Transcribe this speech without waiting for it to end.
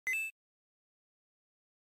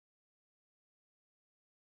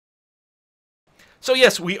So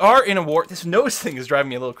yes, we are in a war. This nose thing is driving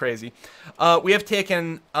me a little crazy. We have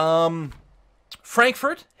taken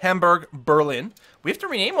Frankfurt, Hamburg, Berlin. We have to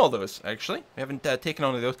rename all those, actually. We haven't taken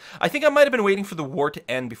on those. I think I might have been waiting for the war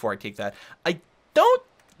to end before I take that. I don't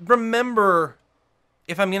remember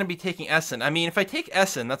if I'm going to be taking Essen. I mean, if I take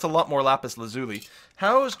Essen, that's a lot more lapis lazuli.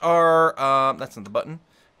 How's our... that's not the button.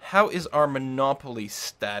 How is our monopoly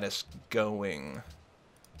status going?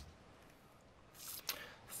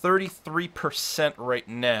 33% right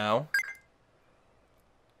now.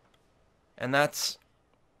 And that's...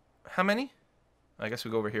 How many? I guess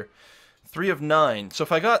we go over here. 3 of 9. So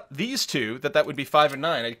if I got these two, that would be 5 and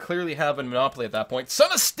 9. I'd clearly have a monopoly at that point.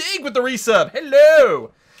 Son of Stig with the resub.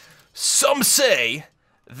 Hello! Some say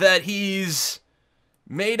that he's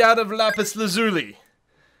made out of lapis lazuli.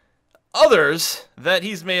 Others that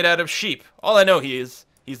he's made out of sheep. All I know he's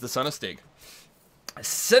the son of Stig.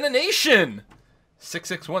 Senonation!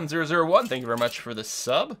 661001. Thank you very much for the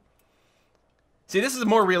sub. See, this is a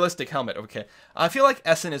more realistic helmet. Okay. I feel like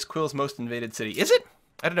Essen is Quill's most invaded city. Is it?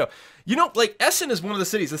 I don't know. You know, like, Essen is one of the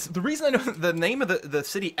cities. The reason I know the name of the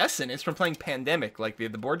city Essen is from playing Pandemic, like the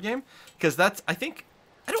board game. Because that's, I think...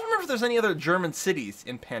 I don't remember if there's any other German cities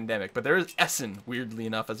in Pandemic, but there is Essen, weirdly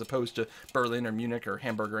enough, as opposed to Berlin or Munich or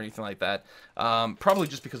Hamburg or anything like that. Probably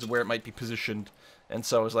just because of where it might be positioned. And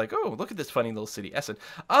so I was like, oh, look at this funny little city, Essen.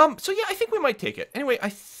 So yeah, I think we might take it. Anyway, I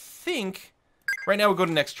think... Right now, we'll go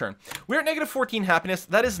to next turn. We're at negative 14 happiness.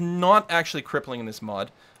 That is not actually crippling in this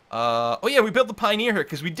mod. Oh yeah, we built the Pioneer here,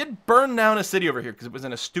 because we did burn down a city over here, because it was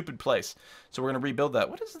in a stupid place. So we're going to rebuild that.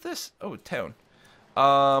 What is this? Oh, town.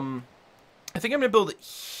 I think I'm going to build it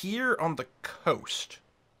here on the coast.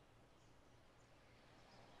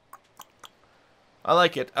 I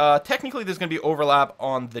like it. Technically, there's going to be overlap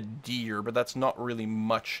on the deer, but that's not really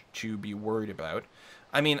much to be worried about.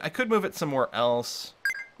 I mean, I could move it somewhere else.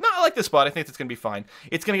 No, I like this spot. I think it's going to be fine.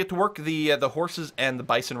 It's going to get to work the horses and the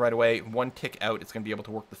bison right away. One tick out, it's going to be able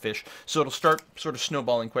to work the fish. So it'll start sort of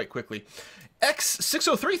snowballing quite quickly.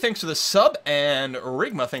 X603, thanks for the sub, and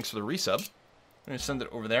Rigma, thanks for the resub. I'm going to send it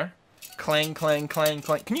over there. Clang, clang, clang,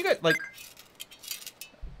 clang. Can you get, like...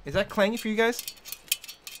 Is that clangy for you guys?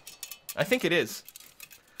 I think it is.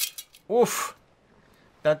 Oof.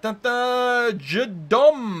 Da da da!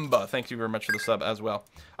 Jadumba! Thank you very much for the sub as well.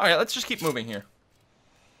 Alright, let's just keep moving here.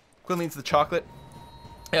 Quill needs the chocolate.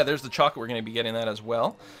 Yeah, there's the chocolate. We're going to be getting that as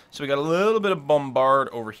well. So we got a little bit of bombard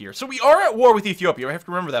over here. So we are at war with Ethiopia. I have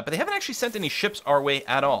to remember that. But they haven't actually sent any ships our way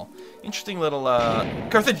at all. Interesting little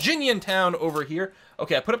Carthaginian town over here.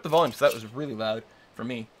 Okay, I put up the volume, so that was really loud for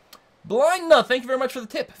me. Blind Nut, thank you very much for the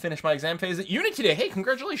tip. Finished my exam phase at uni today. Hey,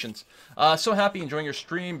 congratulations. So happy enjoying your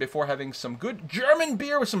stream before having some good German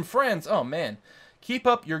beer with some friends. Oh, man. Keep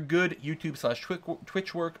up your good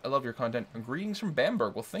YouTube/Twitch work. I love your content. Greetings from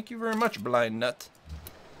Bamberg. Well, thank you very much, Blind Nut.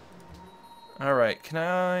 Alright, can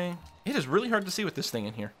I... It is really hard to see with this thing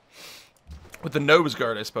in here. With the nose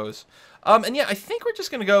guard, I suppose. And yeah, I think we're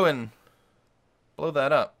just going to go and blow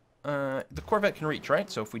that up. The Corvette can reach, right?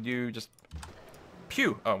 So if we do just...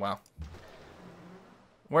 Pew! Oh, wow.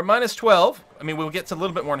 We're at minus 12. I mean, we'll get to a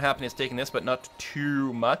little bit more unhappiness taking this, but not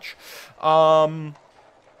too much.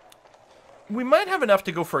 We might have enough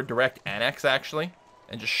to go for a direct annex, actually,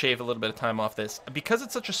 and just shave a little bit of time off this. Because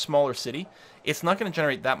it's such a smaller city, it's not going to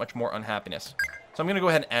generate that much more unhappiness. So I'm going to go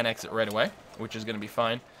ahead and annex it right away, which is going to be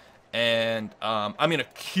fine. And I'm going to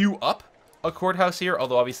queue up a courthouse here,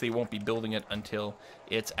 although obviously we won't be building it until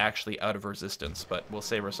it's actually out of resistance. But we'll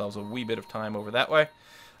save ourselves a wee bit of time over that way.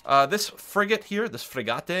 This frigate here, this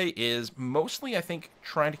frigate, is mostly, I think,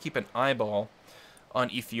 trying to keep an eyeball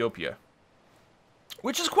on Ethiopia.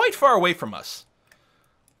 Which is quite far away from us.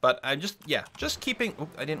 But I'm just, yeah, just keeping... Oop,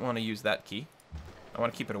 I didn't want to use that key. I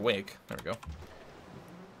want to keep it awake. There we go.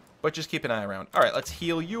 But just keep an eye around. Alright, let's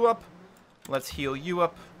heal you up. Let's heal you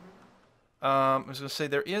up. I was going to say,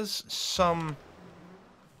 there is some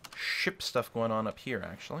ship stuff going on up here,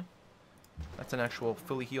 actually. That's an actual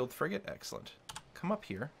fully healed frigate. Excellent. Come up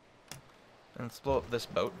here. And let's blow up this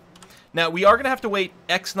boat. Now, we are going to have to wait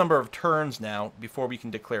X number of turns now before we can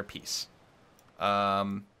declare peace.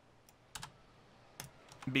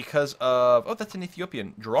 Because of... Oh, that's an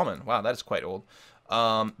Ethiopian Droman. Wow, that is quite old.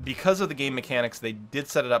 Because of the game mechanics, they did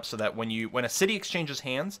set it up so that when a city exchanges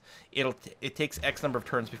hands, it takes X number of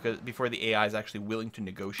turns before the AI is actually willing to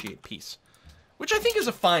negotiate peace. Which I think is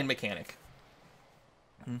a fine mechanic.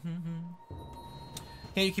 Can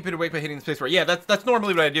you keep it awake by hitting the spacebar? Yeah, that's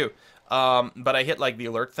normally what I do. But I hit, like, the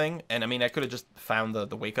alert thing, and I mean, I could have just found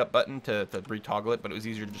the wake-up button to retoggle it, but it was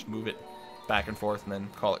easier to just move it back and forth and then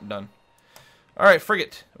call it done. Alright,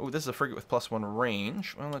 frigate. Oh, this is a frigate with +1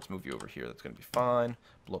 range. Well, let's move you over here. That's going to be fine.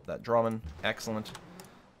 Blow up that Drummond. Excellent.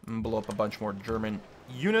 And blow up a bunch more German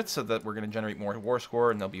units so that we're going to generate more war score,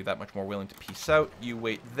 and they'll be that much more willing to peace out. You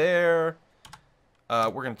wait there.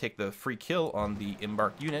 We're going to take the free kill on the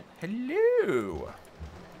embarked unit. Hello!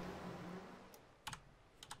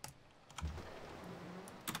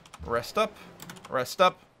 Rest up. Rest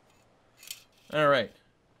up. Alright.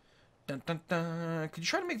 Dun, dun, dun. Could you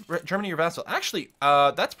try to make Germany your vassal? Actually,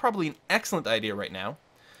 that's probably an excellent idea right now.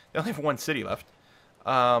 They only have one city left.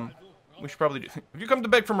 We should probably do... Have you come to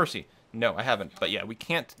beg for mercy? No, I haven't. But yeah, we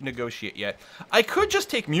can't negotiate yet. I could just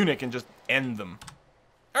take Munich and just end them.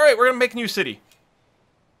 Alright, we're going to make a new city.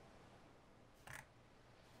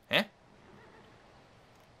 Huh?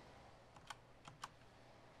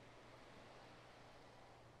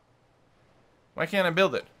 Why can't I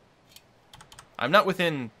build it? I'm not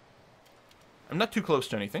within... I'm not too close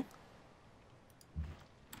to anything.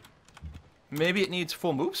 Maybe it needs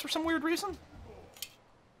full moves for some weird reason?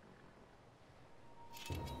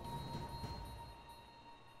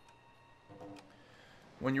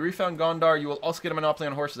 When you refound Gondar, you will also get a monopoly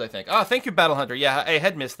on horses, I think. Ah, thank you, Battle Hunter. Yeah, I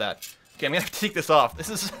had missed that. Okay, I'm gonna have to take this off. This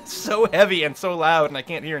is so heavy and so loud, and I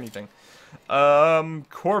can't hear anything.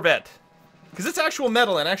 Corvette. Because it's actual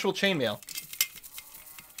metal and actual chainmail.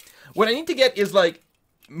 What I need to get is, like,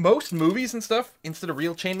 most movies and stuff, instead of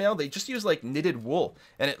real chainmail, they just use, like, knitted wool.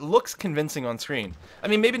 And it looks convincing on screen. I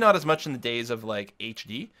mean, maybe not as much in the days of, like,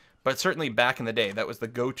 HD, but certainly back in the day, that was the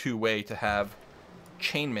go-to way to have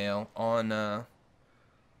chainmail on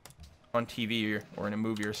TV or in a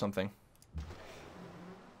movie or something.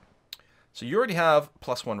 So you already have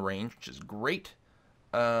 +1 range, which is great.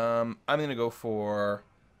 I'm going to go for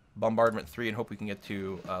Bombardment 3 and hope we can get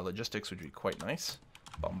to Logistics, which would be quite nice.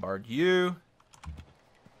 Bombard you.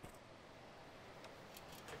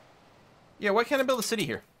 Yeah, why can't I build a city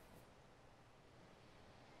here?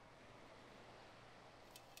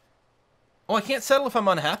 Oh, I can't settle if I'm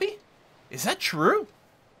unhappy? Is that true?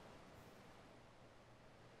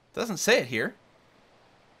 Doesn't say it here.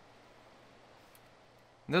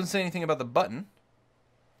 It doesn't say anything about the button.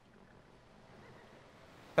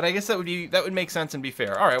 But I guess that would make sense and be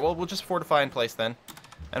fair. All right, well, we'll just fortify in place then,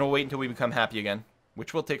 and we'll wait until we become happy again,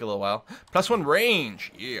 which will take a little while. +1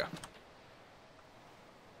 range, yeah.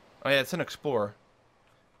 Oh yeah, it's an explorer.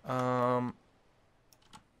 We'll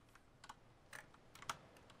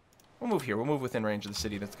move here. We'll move within range of the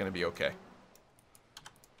city. That's going to be okay.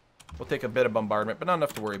 We'll take a bit of bombardment, but not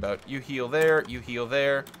enough to worry about. You heal there. You heal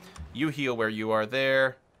there. You heal where you are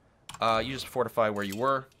there. You just fortify where you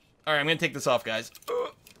were. All right, I'm going to take this off, guys.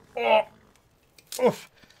 Oh. Oof.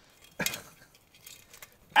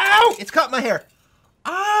 Ow! It's caught my hair.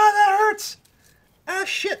 Ah, that hurts. Ah,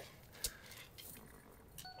 shit.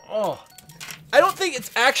 Oh. I don't think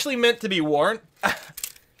it's actually meant to be worn.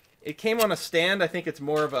 It came on a stand. I think it's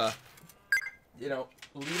more of a, you know,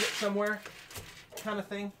 leave it somewhere kind of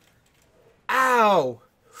thing. Ow!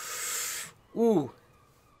 Ooh.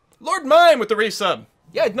 Lord Mime with the resub.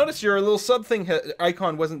 Yeah, I'd noticed your little sub thing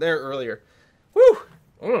icon wasn't there earlier. Woo!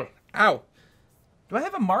 Ugh. Ow. Do I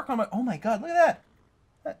have a mark on my... Oh my god, look at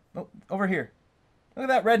that. Oh, over here. Look at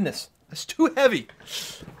that redness. It's too heavy.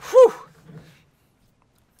 Whew.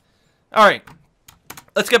 Alright.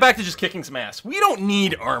 Let's get back to just kicking some ass. We don't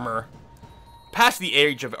need armor. Past the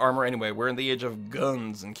age of armor anyway. We're in the age of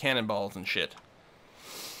guns and cannonballs and shit.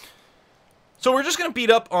 So we're just going to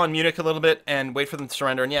beat up on Munich a little bit and wait for them to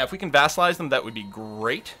surrender. And yeah, if we can vassalize them, that would be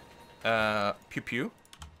great. Pew pew.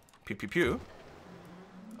 Pew pew pew.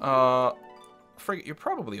 Frigate, you're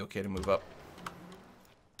probably okay to move up.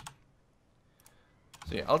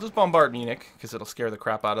 So yeah, I'll just bombard Munich, because it'll scare the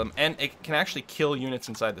crap out of them. And it can actually kill units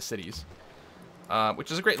inside the cities.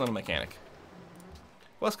 Which is a great little mechanic.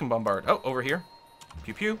 Who else can bombard? Oh, over here.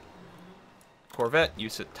 Pew pew. Corvette, you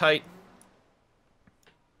sit tight.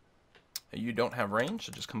 You don't have range,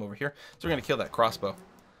 so just come over here. So we're going to kill that crossbow.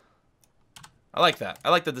 I like that. I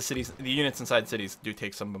like that the units inside cities do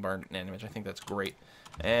take some bombardment damage. I think that's great.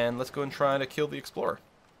 And let's go and try to kill the explorer.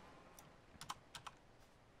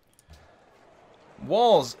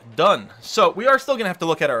 Walls done. So we are still going to have to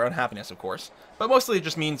look at our unhappiness, of course. But mostly it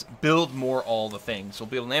just means build more all the things. We'll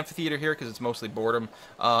build an amphitheater here because it's mostly boredom.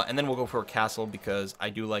 And then we'll go for a castle because I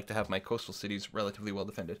do like to have my coastal cities relatively well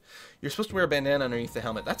defended. You're supposed to wear a bandana underneath the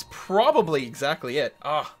helmet. That's probably exactly it.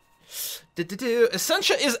 Ah.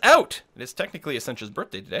 Essentia is out. It is technically Essentia's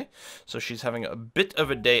birthday today. So she's having a bit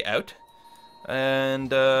of a day out.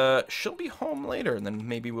 And she'll be home later. And then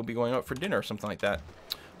maybe we'll be going out for dinner or something like that.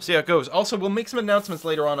 See how it goes. Also, we'll make some announcements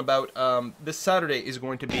later on about this Saturday is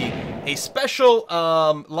going to be a special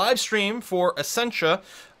live stream for Essentia.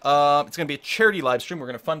 It's going to be a charity live stream. We're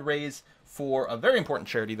going to fundraise for a very important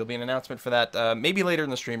charity. There'll be an announcement for that maybe later in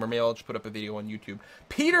the stream, or maybe I'll just put up a video on YouTube.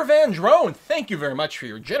 Peter Van Drone, thank you very much for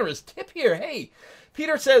your generous tip here. Hey,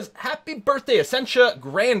 Peter says, happy birthday, Essentia,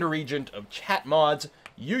 Grand Regent of Chat Mods.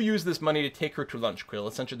 You use this money to take her to lunch, Quill.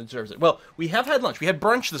 Essentia deserves it. Well, we have had lunch. We had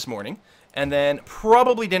brunch this morning. And then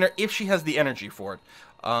probably dinner if she has the energy for it.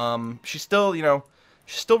 She's still, you know,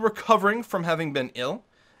 she's still recovering from having been ill.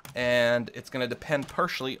 And it's going to depend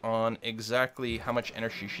partially on exactly how much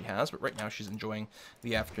energy she has. But right now she's enjoying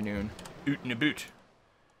the afternoon oot and a boot.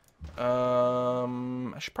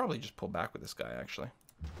 I should probably just pull back with this guy, actually.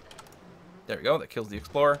 There we go. That kills the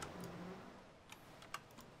Explorer.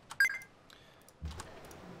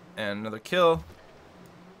 And another kill.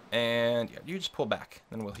 And yeah, you just pull back.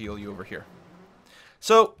 Then we'll heal you over here.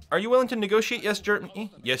 So, are you willing to negotiate? Yes,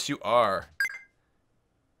 Germany? Yes, you are.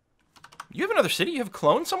 You have another city? You have a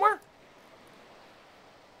clone somewhere?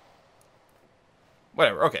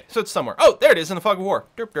 Whatever. Okay, so it's somewhere. Oh, there it is in the fog of war.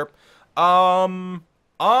 Derp, derp.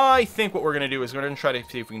 I think what we're going to do is we're going to try to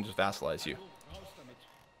see if we can just vassalize you.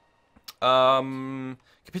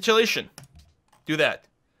 Capitulation. Do that.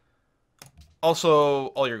 Also,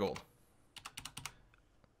 all your gold.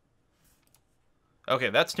 Okay,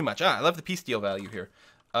 that's too much. I love the peace deal value here.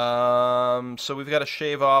 So we've got to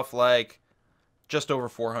shave off, like, just over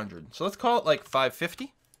 400. So let's call it, like,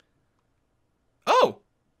 550. Oh!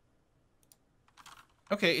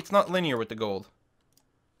 Okay, it's not linear with the gold.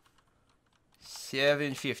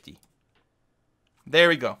 750. There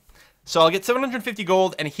we go. So I'll get 750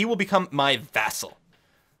 gold, and he will become my vassal.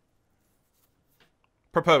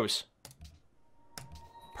 Propose.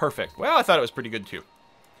 Perfect. Well, I thought it was pretty good, too.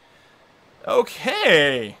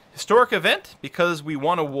 Okay, historic event, because we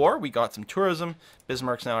won a war, we got some tourism,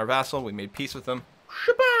 Bismarck's now our vassal, we made peace with them.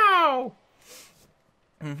 Shabow!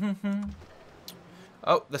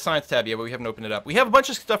 Oh, the science tab, yeah, but we haven't opened it up. We have a bunch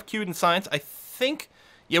of stuff queued in science, I think,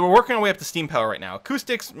 yeah, we're working our way up to steam power right now.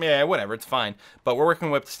 Acoustics, yeah, whatever, it's fine, but we're working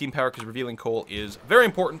our way up to steam power because revealing coal is very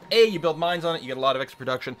important. A, you build mines on it, you get a lot of extra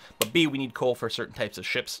production, but B, we need coal for certain types of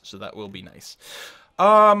ships, so that will be nice.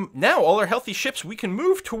 Now, all our healthy ships, we can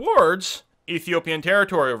move towards Ethiopian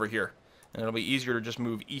territory over here. And it'll be easier to just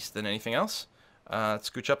move east than anything else.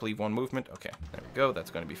 Scooch up, leave one movement. Okay, there we go. That's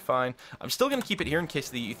going to be fine. I'm still going to keep it here in case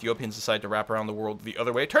the Ethiopians decide to wrap around the world the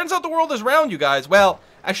other way. It turns out the world is round, you guys. Well,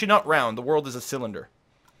 actually not round. The world is a cylinder.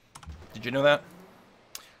 Did you know that?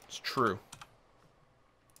 It's true.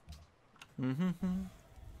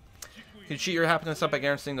 You can cheat your happiness up by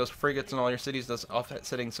guaranteeing those frigates in all your cities, thus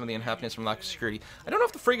offsetting some of the unhappiness from lack of security. I don't know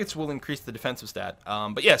if the frigates will increase the defensive stat,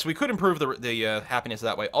 but yes, we could improve the happiness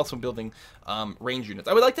that way. Also building range units.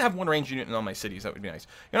 I would like to have one range unit in all my cities. That would be nice.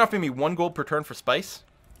 You're offering me 1 gold per turn for spice?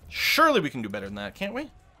 Surely we can do better than that, can't we?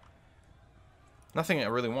 Nothing I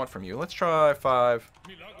really want from you. Let's try 5,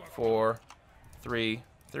 4, 3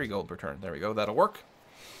 gold per turn. There we go. That'll work.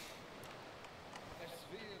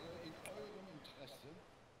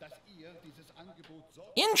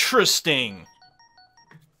 Interesting.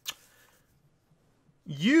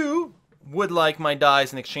 You would like my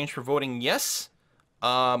dies in exchange for voting yes,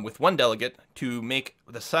 with 1 delegate, to make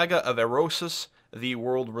the Saga of Erosus the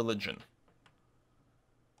world religion.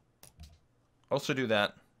 Also do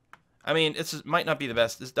that. I mean, it might not be the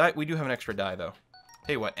best. This die, we do have an extra die, though.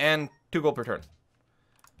 Tell you what, and 2 gold per turn.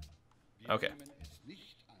 Okay.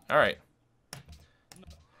 Alright.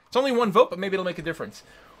 It's only 1 vote, but maybe it'll make a difference.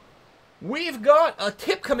 We've got a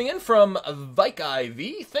tip coming in from Vike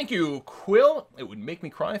IV. Thank you, Quill. It would make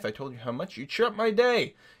me cry if I told you how much you cheer up my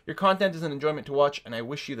day. Your content is an enjoyment to watch, and I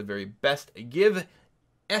wish you the very best. Give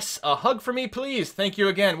S a hug for me, please. Thank you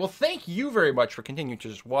again. Well, thank you very much for continuing to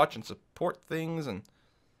just watch and support things. And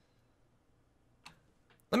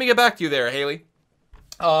let me get back to you there, Haley.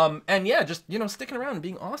 And yeah, just, you know, sticking around and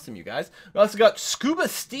being awesome, you guys. We also got Scuba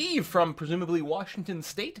Steve from presumably Washington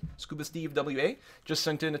State. Scuba Steve WA just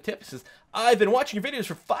sent in a tip. He says, I've been watching your videos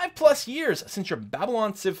for 5+ years since your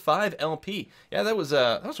Babylon Civ 5 LP. Yeah, that was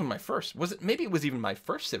one of my first. Maybe it was even my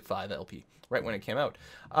first Civ 5 LP, right when it came out.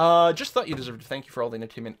 Just thought you deserved to thank you for all the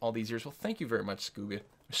entertainment all these years. Well, thank you very much,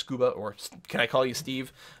 Scuba, or can I call you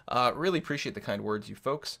Steve? Really appreciate the kind words, you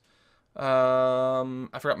folks.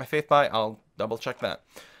 I forgot my faith buy. I'll double check that.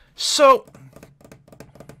 So,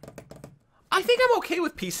 I think I'm okay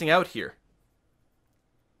with piecing out here.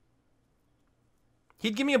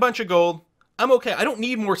 He'd give me a bunch of gold. I'm okay. I don't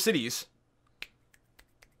need more cities.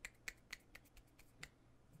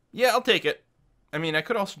 Yeah, I'll take it. I mean, I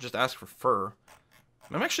could also just ask for fur.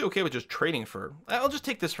 I'm actually okay with just trading for... I'll just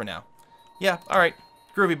take this for now. Yeah, alright.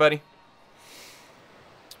 Groovy, buddy.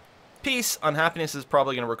 Peace. Unhappiness is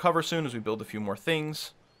probably going to recover soon as we build a few more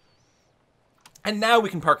things. And now we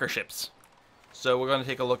can park our ships. So we're going to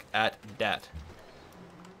take a look at that.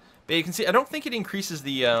 But you can see, I don't think it increases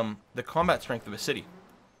the combat strength of a city.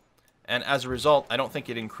 And as a result, I don't think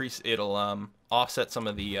it'll offset some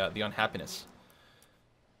of the unhappiness.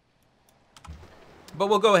 But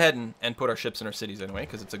we'll go ahead and put our ships in our cities anyway,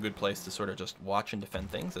 because it's a good place to sort of just watch and defend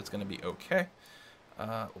things. It's going to be okay.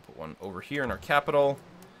 We'll put one over here in our capital.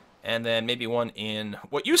 And then maybe one in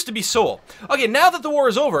what used to be Seoul. Okay, now that the war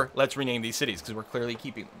is over, let's rename these cities, because we're clearly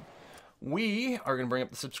keeping them. We are going to bring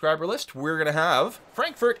up the subscriber list. We're going to have...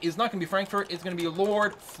 Frankfurt is not going to be Frankfurt. It's going to be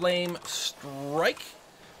Lord Flame Strike.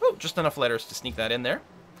 Oh, just enough letters to sneak that in there.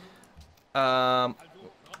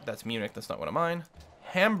 That's Munich. That's not one of mine.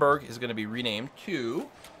 Hamburg is going to be renamed to...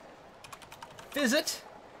 Visit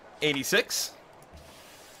 86.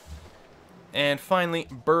 And finally,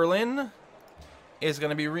 Berlin is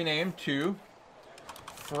going to be renamed to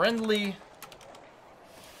Friendly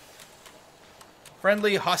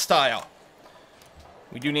Hostile.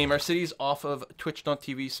 We do name our cities off of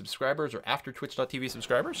Twitch.tv subscribers or after Twitch.tv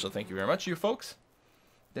subscribers, so thank you very much, you folks.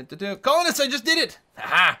 Colonists, I just did it!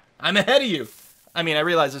 Haha! I'm ahead of you! I mean, I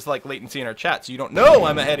realize there's like latency in our chat, so you don't know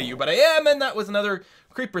I'm ahead of you, but I am, and that was another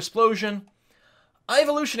Creeper Explosion.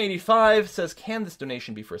 Evolution85 says, can this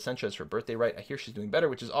donation be for Essentia as her birthday right? I hear she's doing better,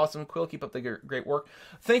 which is awesome. Quill, keep up the great work.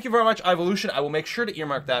 Thank you very much, Evolution. I will make sure to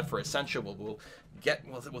earmark that for Essentia. We'll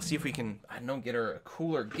see if we can, I don't know, get her a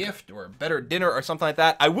cooler gift or a better dinner or something like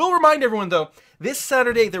that. I will remind everyone, though, this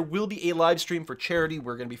Saturday there will be a live stream for charity.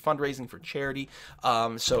 We're going to be fundraising for charity.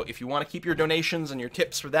 So if you want to keep your donations and your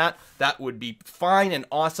tips for that, that would be fine and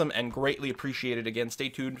awesome and greatly appreciated. Again, stay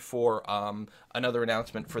tuned for another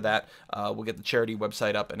announcement for that. We'll get the charity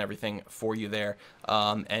website up and everything for you there.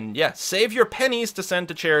 And yeah, save your pennies to send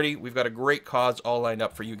to charity. We've got a great cause all lined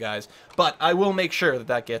up for you guys. But I will make sure that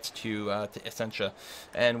that gets to Essentia.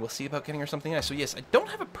 And we'll see about getting her something nice. So yes, I don't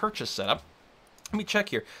have a purchase set up. Let me check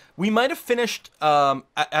here. We might have finished, at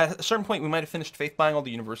a certain point, we might have finished faith buying all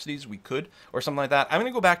the universities we could, or something like that. I'm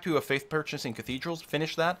going to go back to a faith purchase in cathedrals,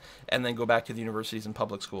 finish that, and then go back to the universities and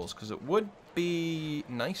public schools, because it would be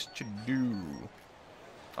nice to do.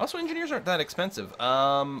 Also, engineers aren't that expensive.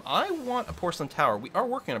 I want a porcelain tower. We are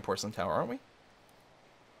working on a porcelain tower, aren't we?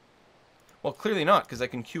 Well, clearly not, because I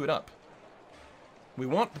can queue it up. We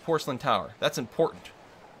want the porcelain tower. That's important.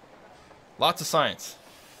 Lots of science.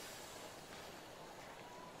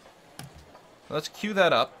 Let's queue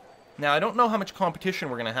that up. Now, I don't know how much competition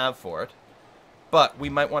we're going to have for it, but we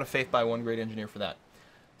might want to faith buy one great engineer for that.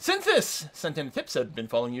 Synthis sent in a tip, said, been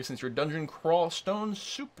following you since your Dungeon Crawl Stone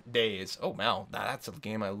Soup days. Oh, wow. That's a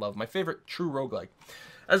game I love. My favorite true roguelike.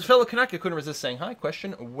 As a fellow Canuck, I couldn't resist saying hi.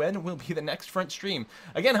 Question, when will be the next front stream?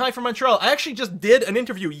 Again, hi from Montreal. I actually just did an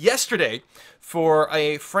interview yesterday for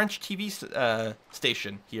a French TV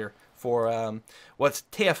station here for, what's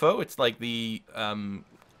TFO? It's like the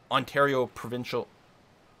Ontario Provincial...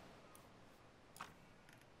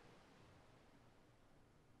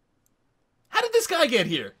 How did this guy get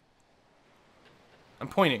here? I'm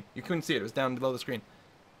pointing. You couldn't see it. It was down below the screen.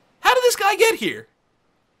 How did this guy get here?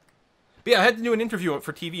 But yeah, I had to do an interview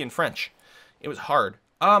for TV in French. It was hard.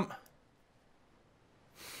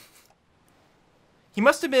 He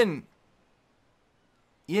must have been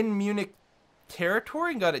in Munich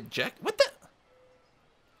territory and got ejected. What the?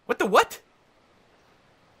 What the what?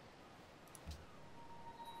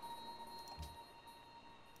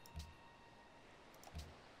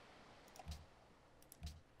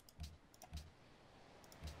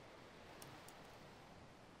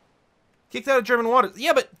 Kicked out of German waters.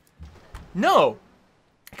 Yeah, but no.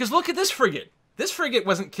 Because look at this frigate. This frigate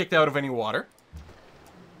wasn't kicked out of any water.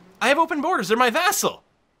 I have open borders. They're my vassal.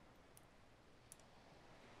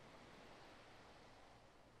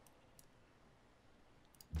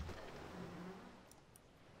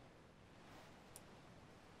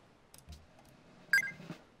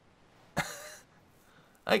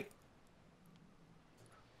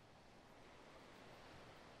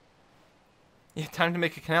 Yeah, time to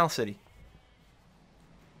make a canal city.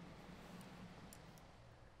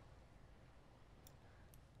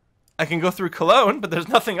 I can go through Cologne, but there's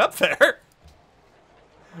nothing up there.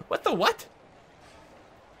 What the what?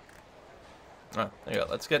 Oh, there you go.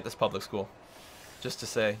 Let's get this public school. Just to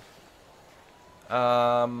say.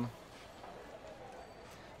 So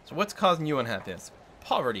what's causing you unhappiness?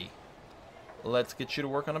 Poverty. Let's get you to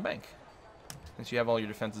work on a bank. Since you have all your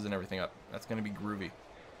defenses and everything up. That's going to be groovy.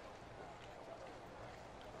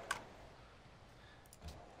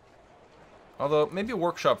 Although, maybe a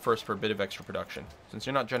workshop first for a bit of extra production, since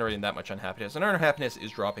you're not generating that much unhappiness. And our unhappiness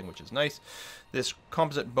is dropping, which is nice. This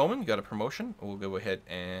composite bowman got a promotion. We'll go ahead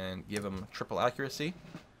and give him triple accuracy.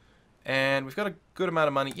 And we've got a good amount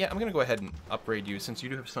of money. Yeah, I'm going to go ahead and upgrade you, since you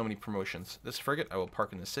do have so many promotions. This frigate, I will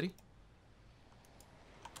park in the city.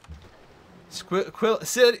 Civ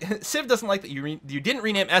doesn't like that you didn't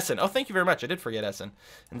rename Essen. Oh, thank you very much. I did forget Essen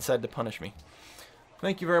and decided to punish me.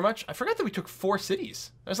 Thank you very much. I forgot that we took 4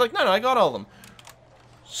 cities. I was like, no, I got all of them.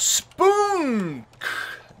 Spunk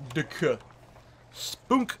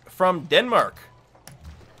from Denmark,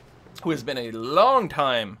 who has been a long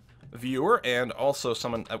time viewer and also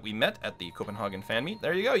someone that we met at the Copenhagen fan meet.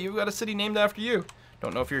 There you go. You've got a city named after you.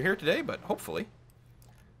 Don't know if you're here today, but hopefully.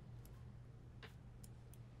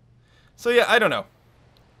 So yeah, I don't know.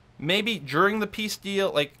 Maybe during the peace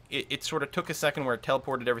deal, like, it sort of took a second where it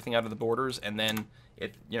teleported everything out of the borders, and then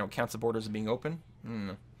it, you know, counts the borders as being open.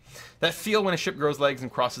 That feel when a ship grows legs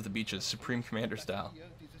and crosses the beaches, Supreme Commander style.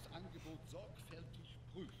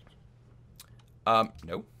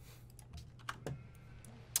 No.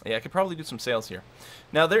 Yeah, I could probably do some sales here.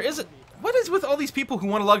 Now, there is a... What is with all these people who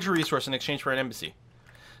want a luxury resource in exchange for an embassy?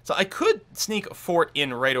 So I could sneak a fort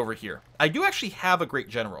in right over here. I do actually have a great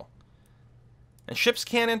general. And ships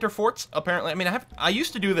can enter forts, apparently. I mean, I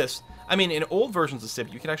used to do this. I mean, in old versions of Civ,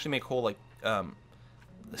 you could actually make whole, like,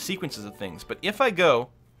 sequences of things. But if I go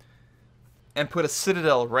and put a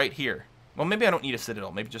citadel right here... Well, maybe I don't need a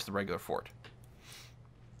citadel. Maybe just a regular fort.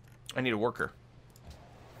 I need a worker.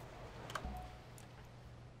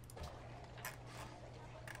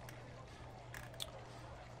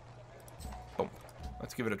 Boom.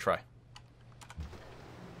 Let's give it a try.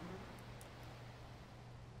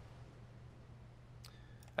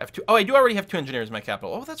 I have 2. Oh, I do already have 2 engineers in my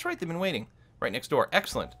capital. Oh, that's right. They've been waiting. Right next door.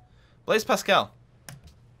 Excellent. Blaise Pascal.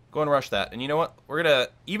 Go and rush that. And you know what? We're going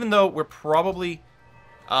to... Even though we're probably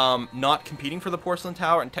not competing for the porcelain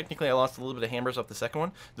tower, and technically I lost a little bit of hammers off the second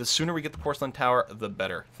one, the sooner we get the porcelain tower, the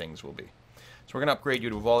better things will be. So we're going to upgrade you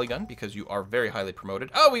to a volley gun because you are very highly promoted.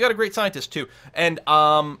 Oh, we got a great scientist too. And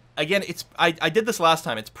again, it's I did this last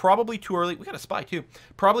time. It's probably too early. We got a spy too.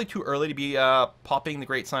 Probably too early to be popping the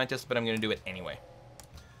great scientist, but I'm going to do it anyway.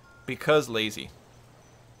 Because lazy.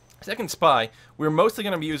 Second spy, we're mostly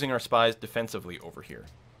going to be using our spies defensively over here.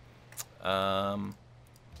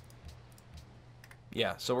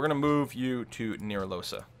 Yeah, so we're going to move you to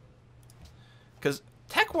Niralosa. Because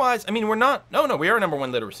tech-wise, I mean, we're not... No, we are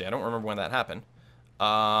 #1 literacy. I don't remember when that happened.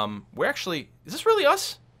 We're actually... Is this really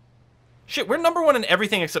us? Shit, we're #1 in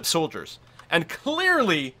everything except soldiers. And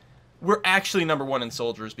clearly, we're actually #1 in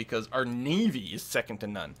soldiers because our navy is second to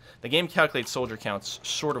none. The game calculates soldier counts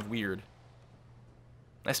sort of weird.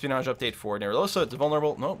 Espionage update for Niralosa. It's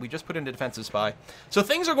vulnerable. No, we just put in a defensive spy. So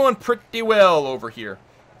things are going pretty well over here.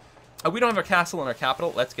 We don't have a castle in our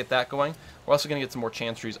capital. Let's get that going. We're also going to get some more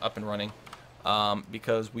chanceries up and running.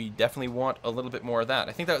 Because we definitely want a little bit more of that.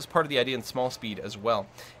 I think that was part of the idea in small speed as well.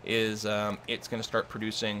 Is it's going to start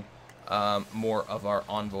producing more of our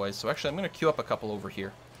envoys. So actually I'm going to queue up a couple over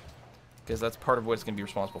here. Because that's part of what it's going to be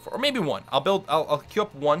responsible for. Or maybe 1. I'll queue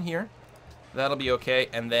up 1 here. That'll be okay.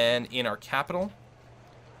 And then in our capital,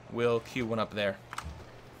 we'll queue 1 up there.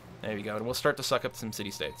 There you go. And we'll start to suck up some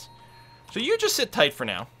city-states. So you just sit tight for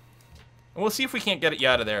now. And we'll see if we can't get you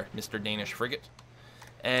out of there, Mr. Danish frigate.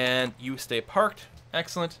 And you stay parked.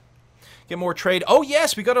 Excellent. Get more trade. Oh,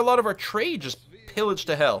 yes, we got a lot of our trade just pillaged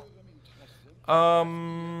to hell.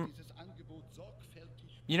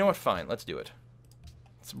 You know what? Fine, let's do it.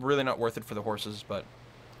 It's really not worth it for the horses, but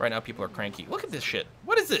right now people are cranky. Look at this shit.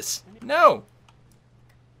 What is this? No.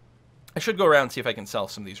 I should go around and see if I can sell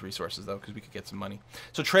some of these resources, though, because we could get some money.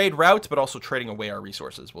 So trade routes, but also trading away our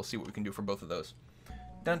resources. We'll see what we can do for both of those.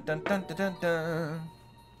 Dun, dun, dun, dun, dun, dun.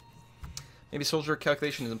 Maybe soldier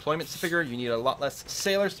calculation is employment figure. You need a lot less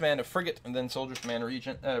sailors to man a frigate, and then soldiers to man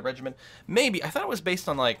a regiment. Maybe. I thought it was based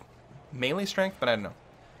on, like, melee strength, but I don't know.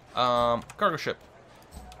 Cargo ship.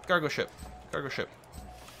 Cargo ship. Cargo ship.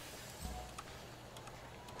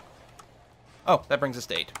 Oh, that brings us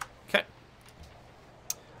to 8. Okay.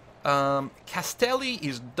 Castelli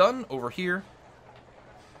is done over here.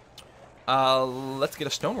 Let's get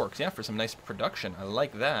a stoneworks, yeah, for some nice production. I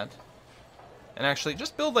like that. And actually,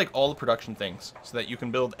 just build, like, all the production things so that you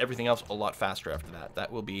can build everything else a lot faster after that.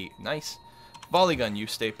 That will be nice. Volley gun, you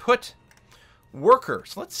stay put. Worker.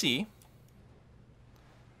 So let's see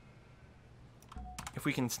if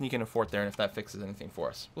we can sneak in a fort there and if that fixes anything for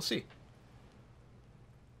us. We'll see.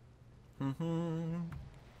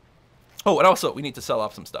 Oh, and also, we need to sell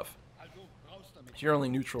off some stuff. You're only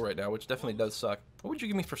neutral right now, which definitely does suck. What would you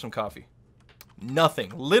give me for some coffee?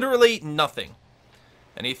 Nothing. Literally nothing.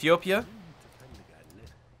 And Ethiopia?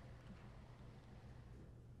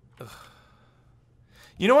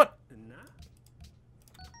 You know what?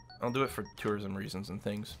 I'll do it for tourism reasons and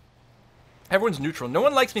things. Everyone's neutral. No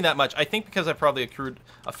one likes me that much. I think because I've probably accrued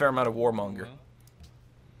a fair amount of warmonger.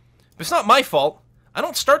 But it's not my fault. I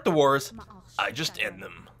don't start the wars. I just end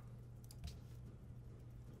them.